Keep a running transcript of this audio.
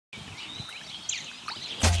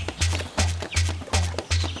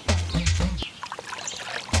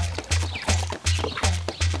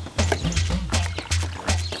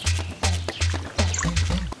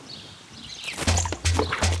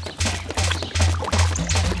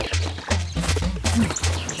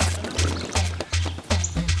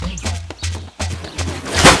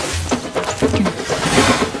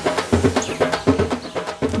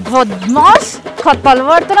బద్మాష్ కథలు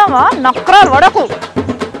పడుతున్నావా నక్రాలు వడకు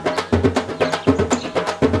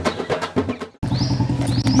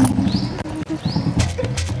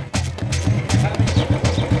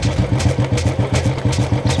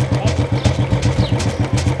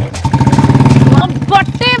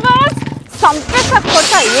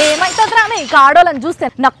ఏమైతుందిరా మీ ఆడోళ్ళని చూస్తే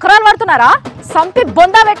నక్రాలు పడుతున్నారా సంపి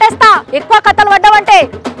బొందా పెట్టేస్తా ఎక్కువ కథలు పడ్డావంటే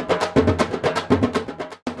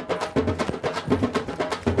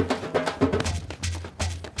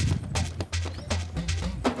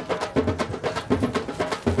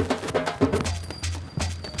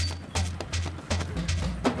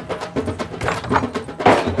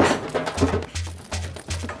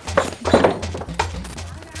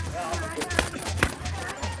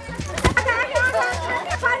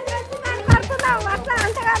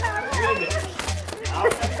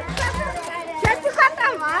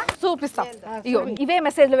చూపిస్తా ఇగో ఇవే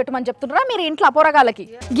మెసేజ్లు పెట్టమని చెప్తున్నారా మీరు ఇంట్లో పోరగాళ్ళకి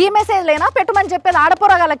ఈ మెసేజ్లేనా పెట్టమని చెప్పేది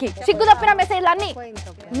ఆడపోరగాళ్ళకి సిగ్గు తప్పిన మెసేజ్లు అన్ని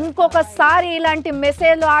ఇంకొకసారి ఇలాంటి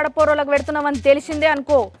మెసేజ్లు ఆడపోరలకు పెడుతున్నామని తెలిసిందే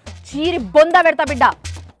అనుకో చీరి బొంద పెడతా బిడ్డ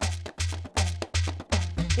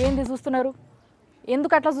ఏంది చూస్తున్నారు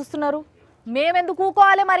ఎందుకు అట్లా చూస్తున్నారు మేమెందుకు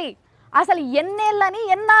ఊకోవాలి మరి అసలు ఎన్నేళ్ళని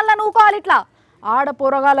ఎన్నాళ్ళని ఊకోవాలి ఇట్లా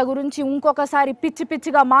ఆడపోరగాళ్ళ గురించి ఇంకొకసారి పిచ్చి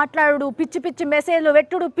పిచ్చిగా మాట్లాడు పిచ్చి పిచ్చి మెసేజ్లు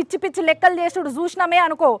పెట్టుడు పిచ్చి పిచ్చి లెక్కలు చేసుడు చూసినామే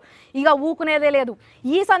అనుకో ఇక ఊకునేదే లేదు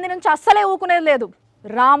ఈ సంధి నుంచి అస్సలే ఊకునేది లేదు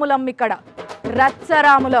రాములమ్మ ఇక్కడ రచ్చ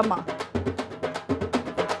రాములమ్మ